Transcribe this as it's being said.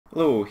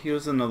Hello,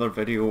 here's another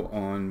video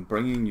on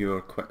bringing your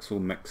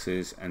Quixel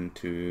mixes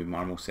into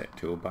Marmoset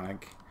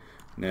Toolbag.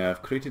 Now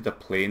I've created a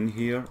plane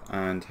here,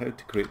 and how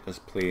to create this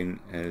plane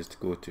is to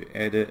go to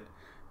Edit,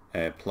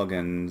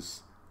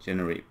 Plugins,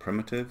 Generate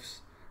Primitives,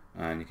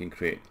 and you can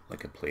create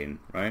like a plane,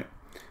 right?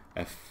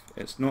 If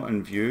it's not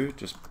in view,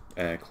 just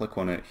click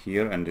on it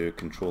here and do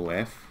Control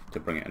F to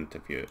bring it into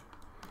view.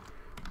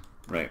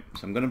 Right,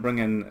 so I'm going to bring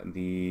in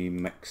the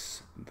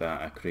mix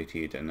that I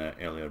created in an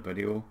earlier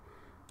video.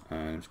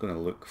 And I'm just going to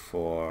look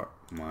for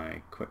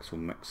my Quixel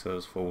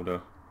mixers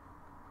folder,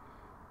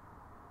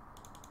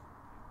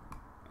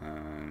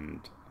 and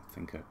I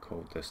think I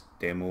called this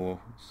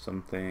demo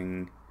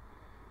something.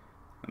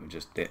 Let me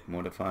just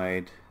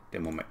modified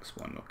demo mix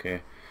 1.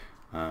 Okay,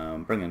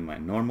 bring in my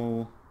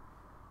normal,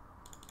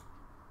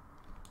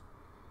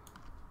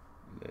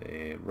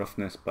 the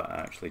roughness, but I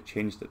actually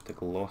changed it to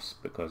gloss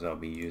because I'll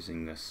be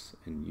using this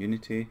in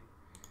Unity.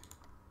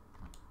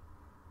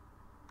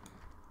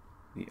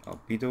 The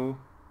albedo,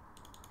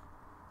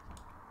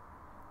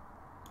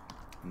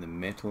 the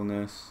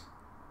metalness,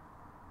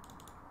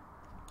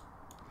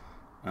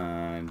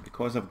 and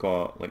because I've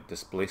got like a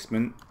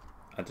displacement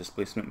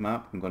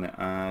map, I'm going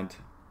to add,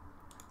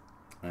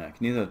 I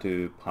can either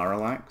do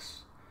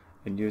parallax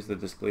and use the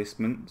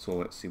displacement. So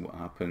let's see what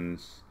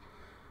happens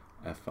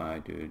if I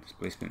do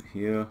displacement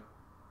here.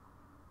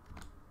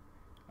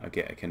 I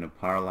get a kind of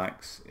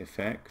parallax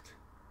effect.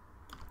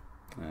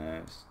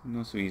 It's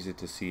not so easy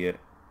to see it.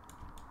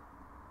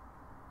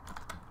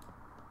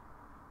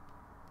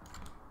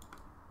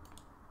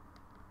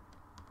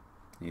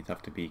 You'd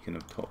have to be kind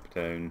of top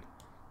down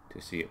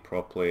to see it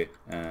properly.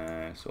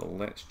 So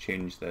let's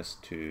change this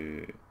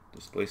to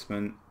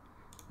displacement,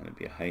 and it'd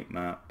be a height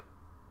map.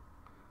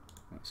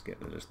 Let's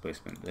get the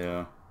displacement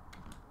there,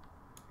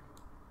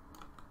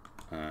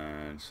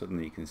 and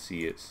suddenly you can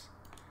see it's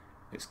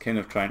kind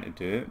of trying to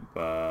do it,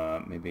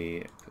 but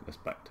maybe put this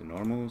back to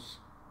normals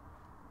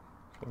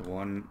for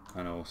one,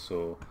 and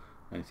also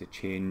I need to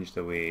change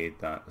the way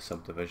that the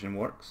subdivision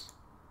works.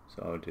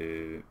 So I'll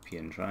do P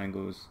and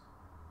triangles.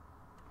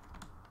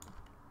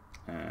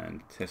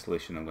 And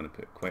tessellation I'm going to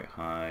put quite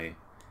high,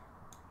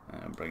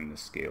 and bring the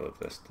scale of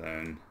this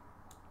down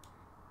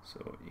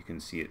so you can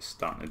see it's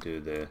starting to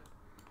do the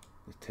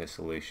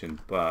tessellation,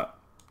 but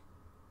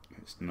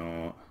it's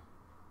not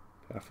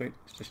perfect.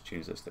 Let's just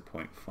change this to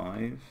 0.5.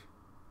 0.5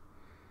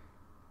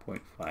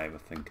 I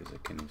think is a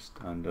kind of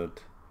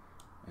standard,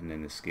 and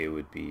then the scale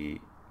would be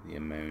the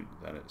amount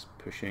that it's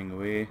pushing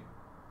away.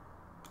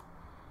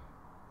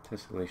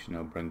 Tessellation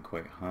I'll bring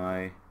quite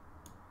high.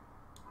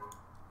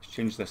 Let's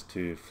change this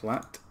to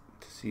flat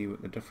to see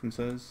what the difference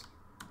is.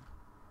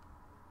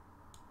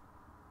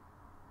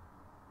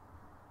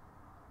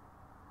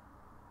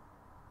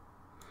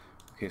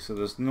 Okay, so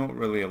there's not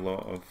really a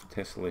lot of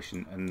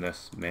tessellation in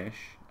this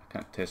mesh. I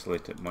can't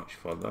tessellate it much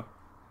further.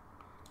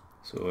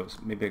 So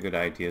it's maybe a good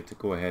idea to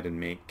go ahead and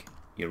make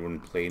your own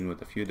plane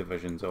with a few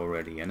divisions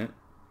already in it,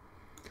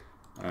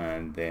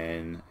 and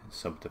then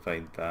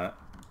subdivide that.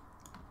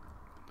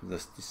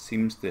 This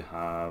seems to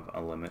have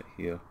a limit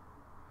here,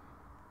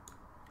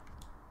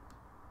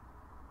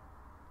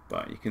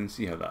 but you can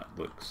see how that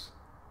looks,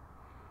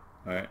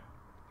 right?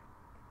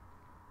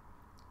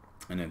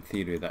 And in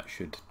theory that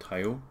should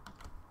tile.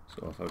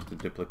 So if I was to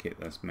duplicate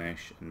this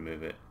mesh and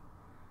move it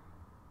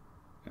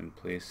in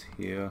place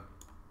here,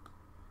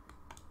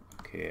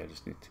 okay, I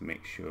just need to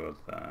make sure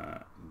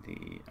that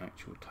the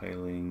actual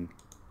tiling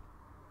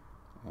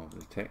of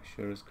the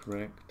texture is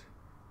correct.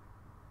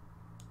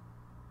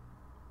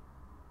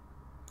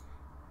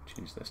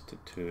 Change this to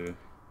 2.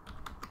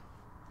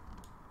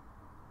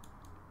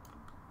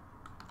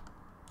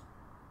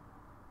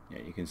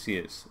 Yeah, you can see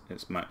it's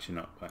matching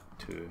up at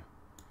 2,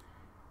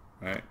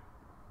 right?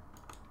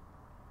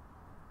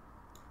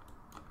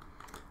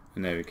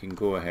 And now we can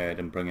go ahead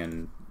and bring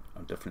in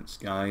our different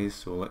skies.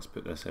 So let's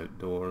put this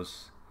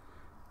outdoors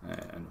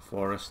in the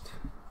forest.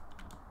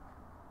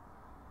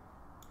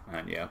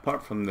 And yeah,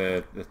 apart from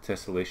the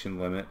tessellation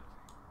limit,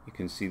 you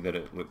can see that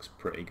it looks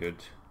pretty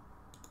good.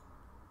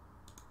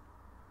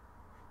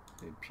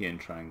 The P and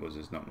triangles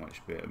is not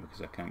much better because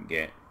I can't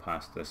get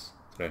past this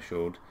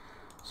threshold.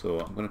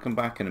 So I'm going to come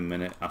back in a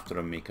minute after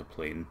I make a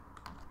plane.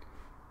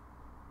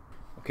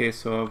 Okay,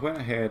 so I've went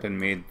ahead and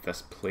made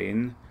this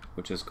plane,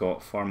 which has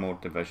got far more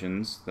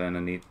divisions than I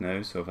need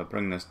now. So if I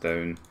bring this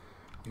down,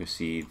 you'll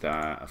see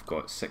that I've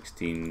got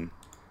 16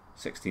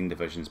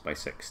 divisions by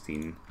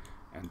 16,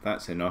 and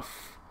that's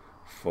enough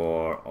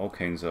for all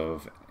kinds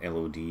of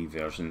LOD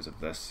versions of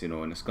this, you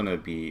know, and it's going to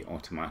be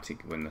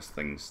automatic when this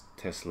thing's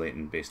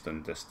tessellating based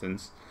on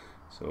distance.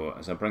 So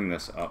as I bring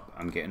this up,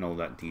 I'm getting all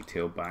that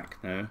detail back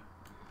now,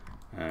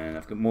 and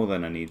I've got more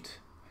than I need.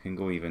 I can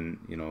go even,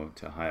 you know,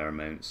 to a higher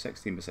amount.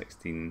 16 by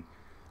 16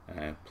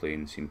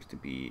 plane seems to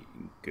be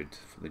good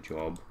for the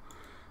job.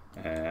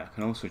 I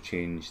can also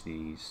change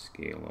the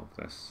scale of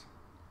this,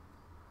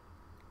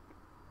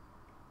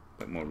 a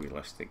bit more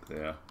realistic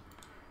there,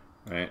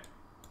 right?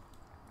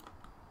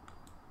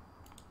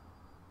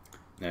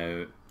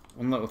 Now,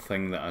 one little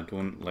thing that I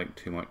don't like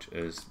too much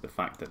is the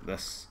fact that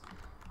this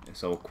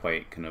it's all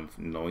quite kind of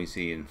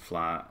noisy and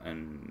flat,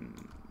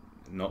 and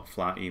not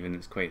flat even.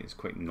 It's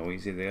quite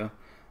noisy there,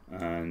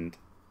 and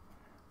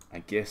I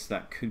guess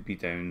that could be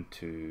down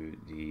to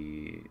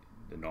the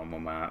normal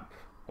map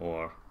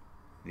or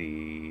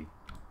the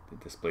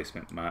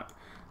displacement map.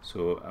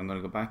 So I'm going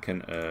to go back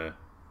into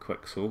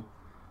Quixel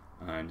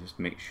and just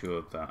make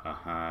sure that I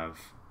have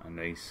a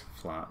nice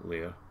flat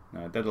layer.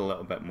 Now I did a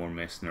little bit more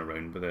messing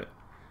around with it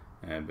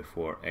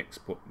before I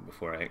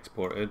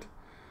exported.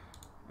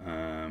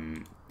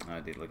 I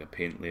did like a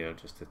paint layer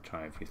just to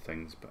try a few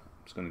things, but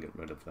I'm just going to get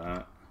rid of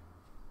that.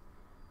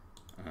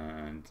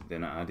 And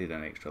then I added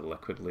an extra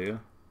liquid layer.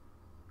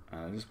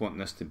 I just want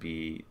this to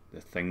be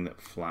the thing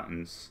that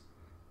flattens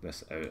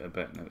this out a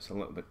bit. Now it's a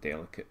little bit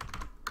delicate,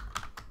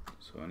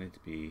 so I need to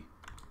be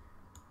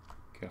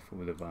careful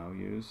with the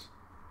values.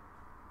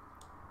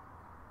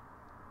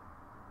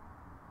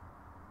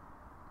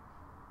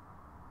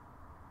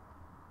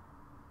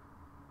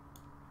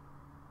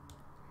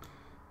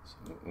 So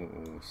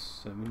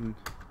 007.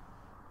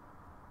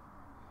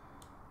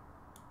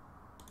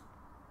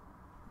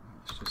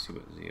 Let's just see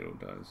what 0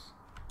 does.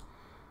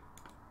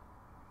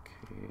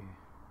 Okay.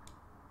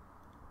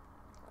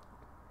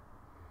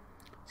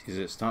 See, as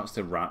it starts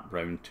to wrap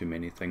around too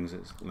many things,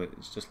 it's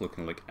just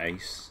looking like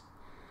ice.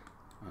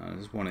 I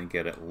just want to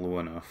get it low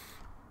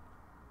enough.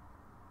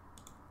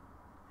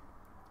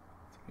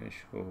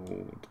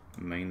 Threshold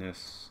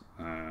minus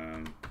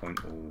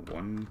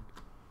 0.01.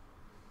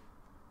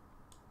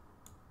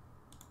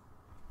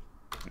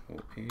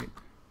 0.08.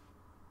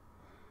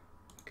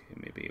 Okay,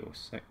 maybe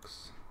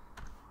 0.6.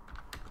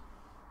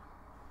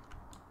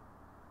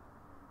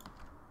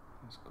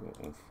 Let's go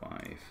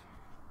 0.5.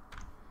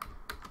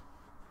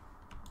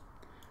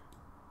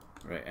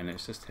 Right, and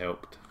it's just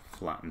helped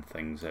flatten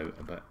things out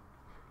a bit.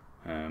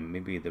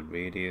 Maybe the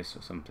radius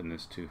or something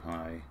is too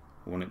high.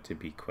 I want it to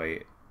be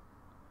quite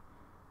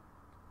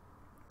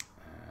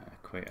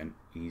an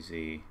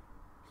easy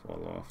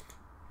fall off.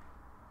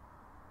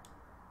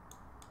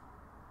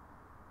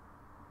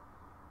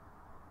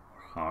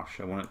 Or harsh.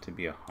 I want it to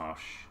be a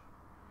harsh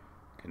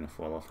kind of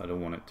fall off. I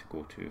don't want it to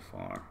go too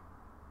far.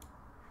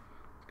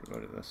 Let's get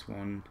rid of this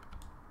one.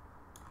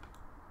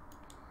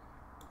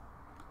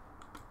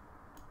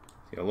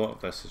 See, a lot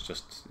of this is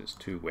just, it's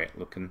too wet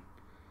looking.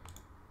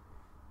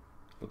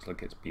 Looks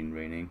like it's been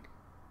raining.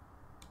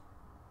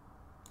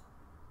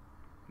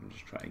 I'm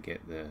just trying to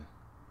get the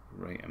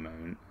right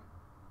amount.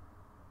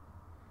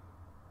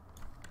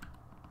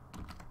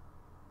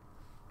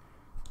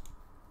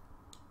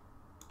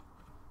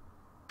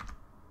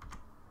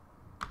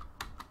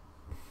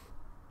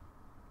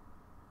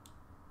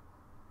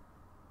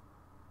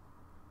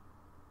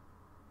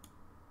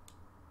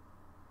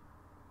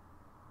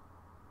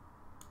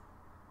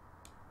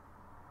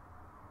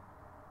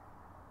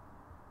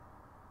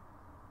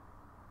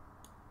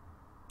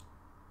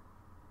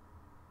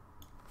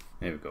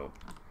 There we go.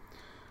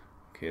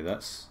 Okay,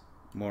 that's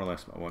more or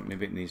less what I want.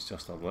 Maybe it needs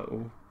just a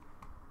little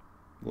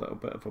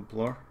bit of a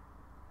blur.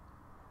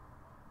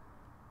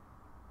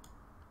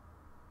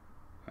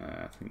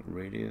 I think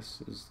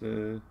radius is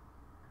the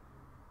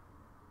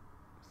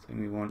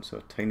thing we want, so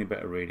a tiny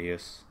bit of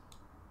radius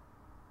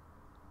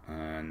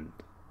and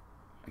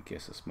I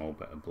guess a small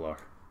bit of blur.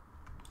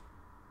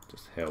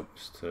 Just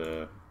helps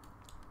to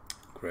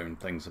ground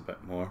things a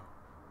bit more.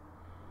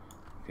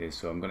 Okay,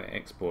 so I'm going to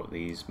export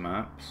these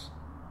maps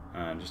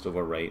and just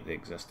overwrite the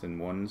existing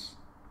ones,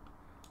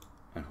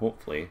 and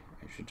hopefully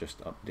it should just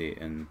update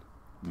in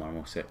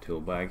Marmoset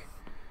Toolbag.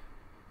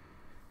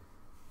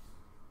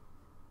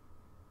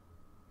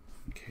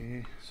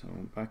 Okay, so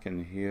back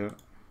in here,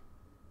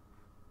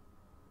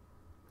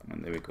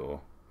 and there we go.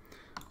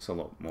 It's a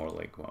lot more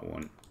like what I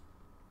want.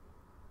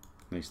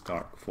 Nice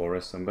dark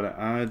forest. I'm going to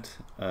add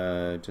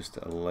just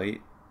a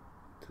light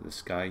to the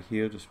sky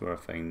here, just where I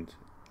find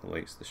the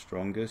light's the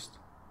strongest,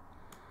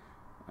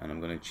 and I'm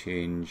going to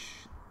change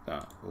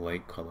that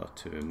light color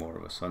to more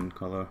of a sun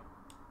color.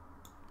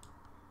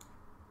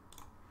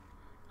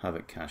 Have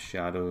it cast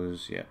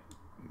shadows, yeah,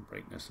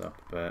 brightness up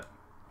a bit,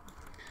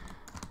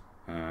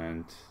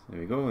 and there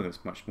we go.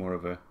 That's much more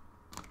of a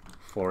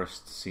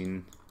forest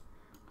scene.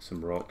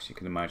 Some rocks, you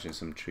can imagine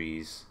some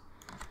trees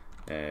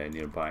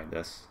nearby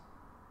this.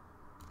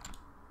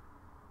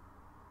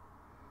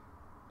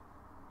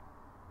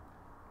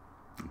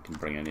 You can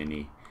bring in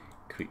any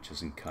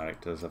creatures and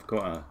characters. I've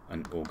got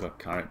an ogre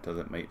character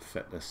that might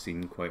fit this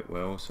scene quite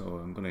well, so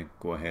I'm going to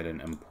go ahead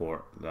and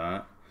import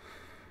that.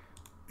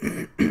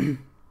 That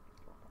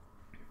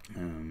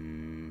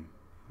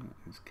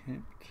is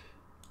kept.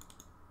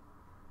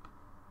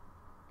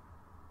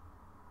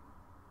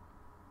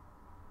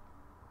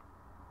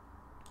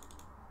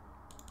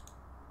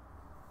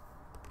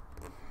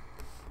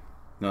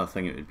 Another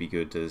thing that would be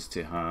good is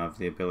to have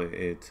the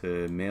ability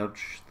to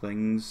merge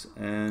things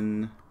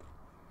in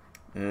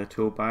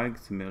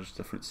Toolbag, to merge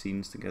different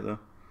scenes together.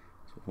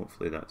 So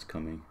hopefully that's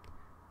coming.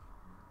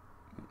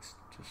 Let's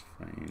just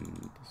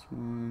find this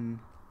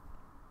one.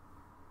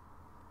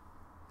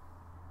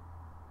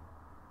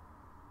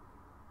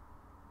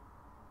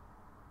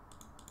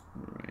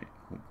 Right,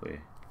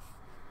 actually.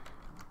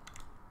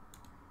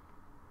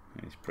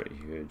 He's pretty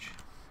huge.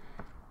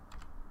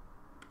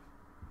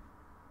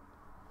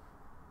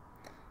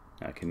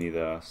 I can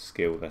either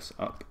scale this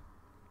up,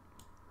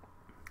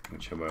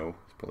 which I will.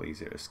 It's probably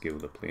easier to scale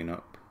the plane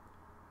up.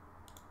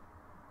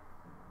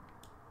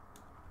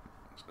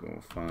 Let's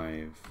go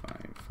 5,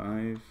 5,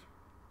 5.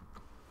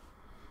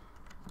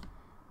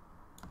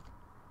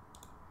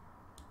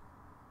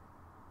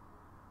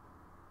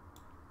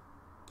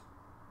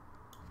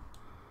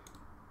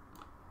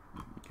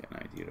 Get an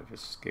idea of his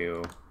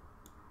scale.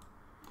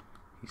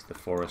 He's the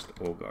forest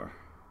ogre.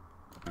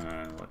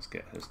 And let's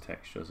get his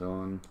textures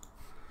on.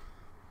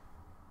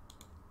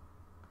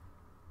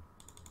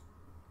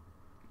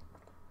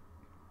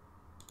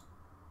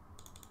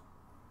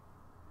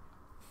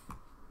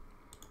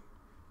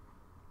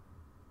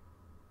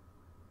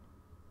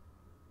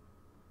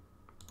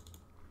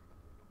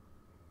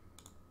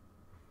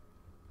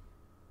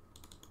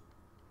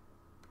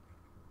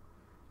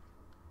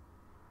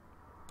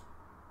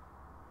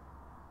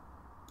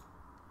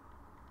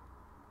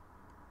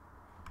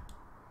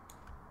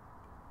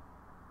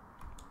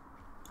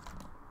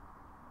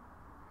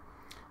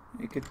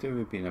 It could do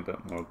with being a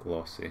bit more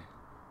glossy.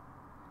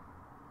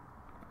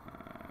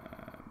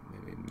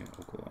 Maybe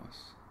metal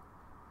gloss.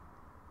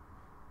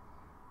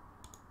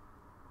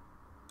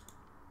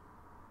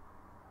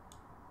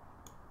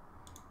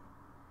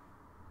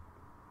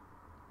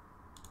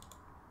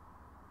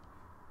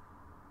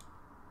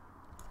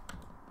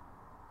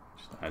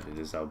 Just added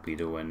his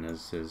albedo in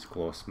as his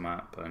gloss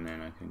map, and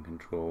then I can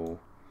control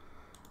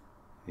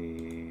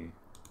the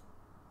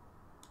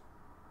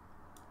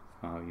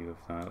value of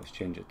that. Let's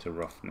change it to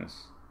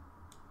roughness.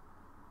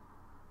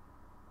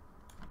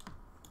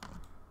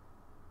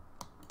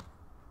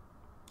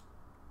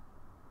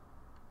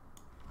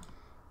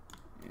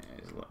 Yeah,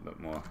 it's a little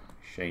bit more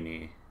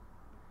shiny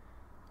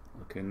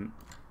looking.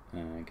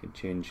 I can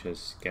change his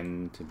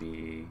skin to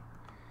be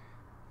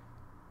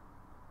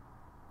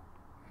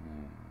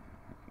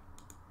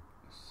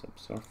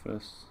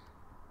subsurface.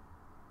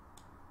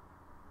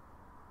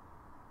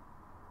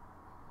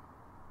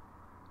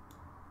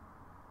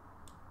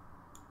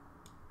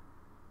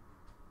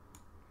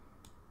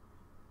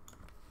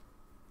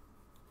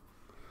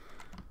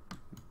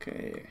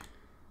 Okay.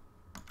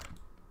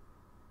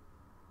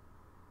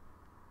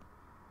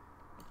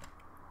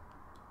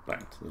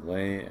 Back to the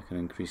light. I can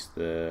increase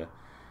the,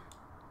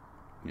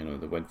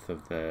 the width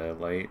of the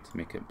light to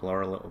make it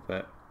blur a little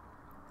bit.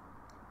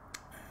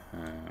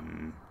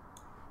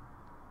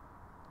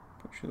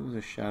 Not sure there's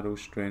a shadow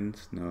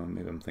strength. No,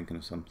 maybe I'm thinking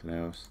of something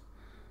else.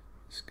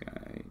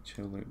 Sky,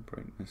 chill out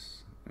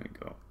brightness. There we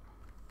go.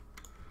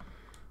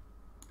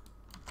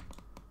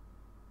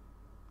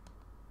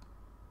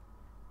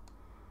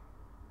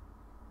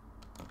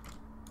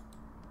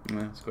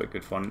 Yeah, it's quite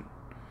good fun.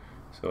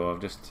 So I've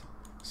just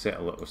set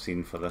a little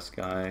scene for this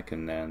guy. I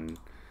can then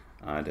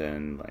add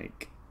in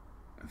like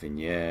a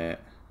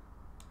vignette.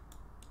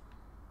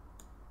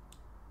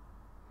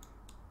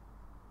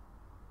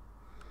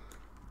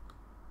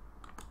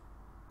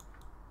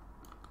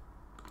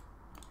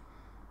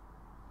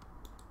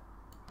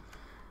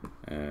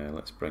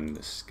 Let's bring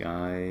the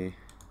sky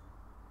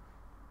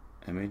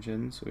image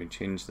in. So we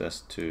change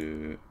this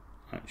to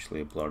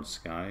actually a blurred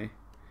sky.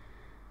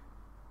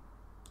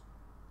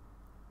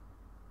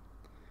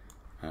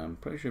 I'm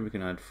pretty sure we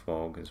can add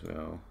fog as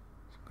well.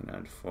 So I'm going to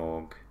add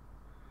fog.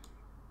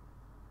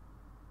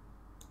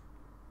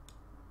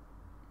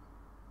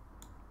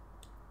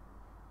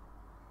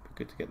 Be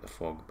good to get the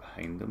fog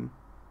behind them.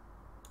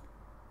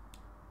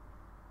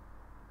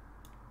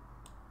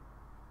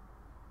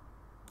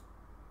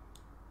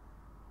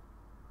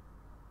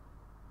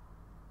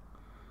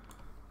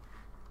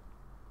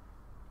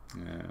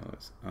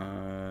 Let's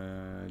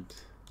add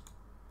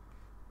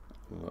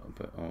a little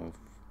bit of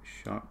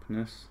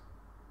sharpness.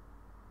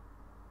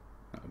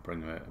 That'll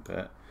bring them out a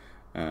bit,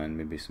 and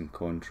maybe some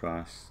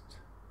contrast.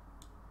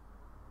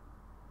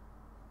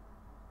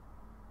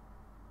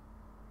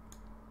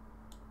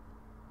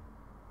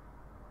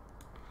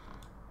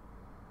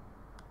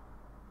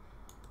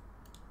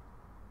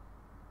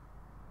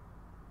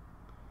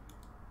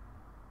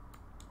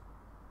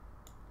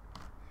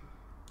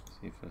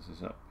 See if this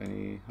is up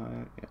any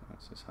higher. Yeah,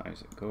 that's as high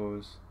as it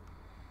goes.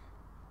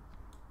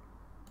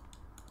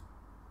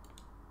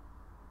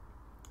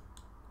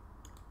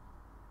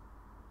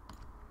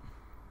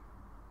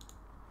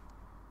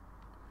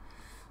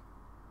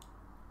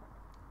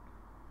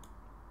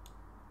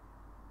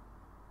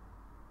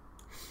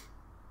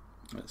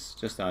 Let's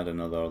just add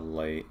another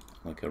light,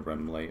 like a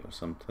rim light or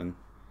something.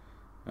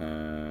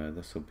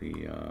 This will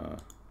be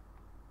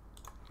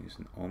use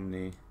an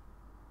Omni.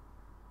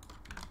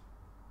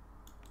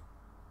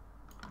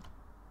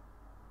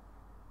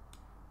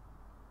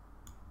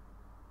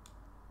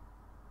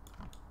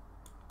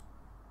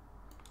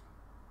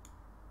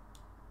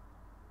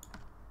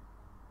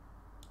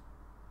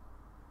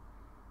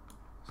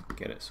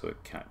 Get it so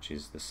it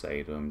catches the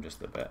side of them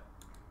just a bit.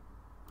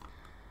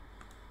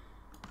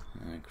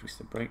 Increase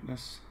the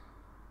brightness.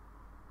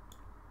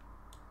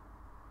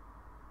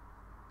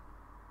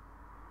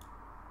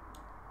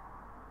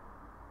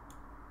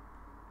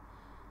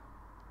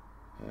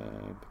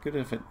 Good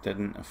if it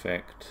didn't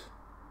affect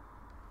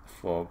the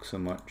fog so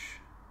much.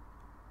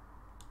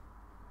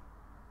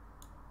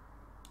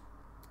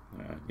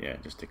 Yeah,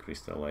 just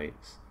decrease the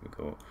lights. There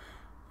we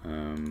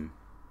go.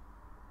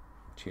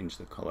 Change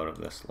the color of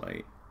this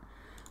light.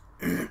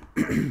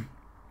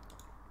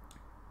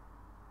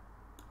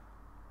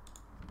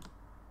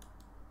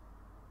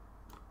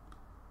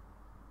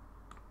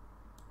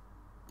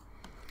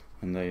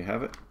 And there you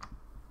have it.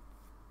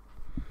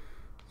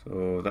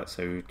 So that's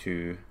how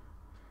to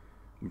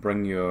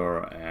bring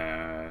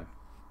your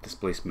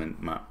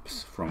displacement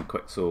maps from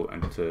Quixel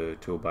into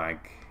Toolbag,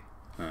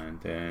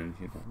 and then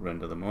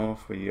render them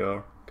off with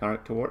your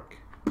character work.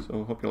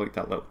 So hope you liked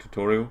that little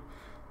tutorial.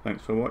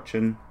 Thanks for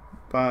watching.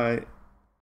 Bye.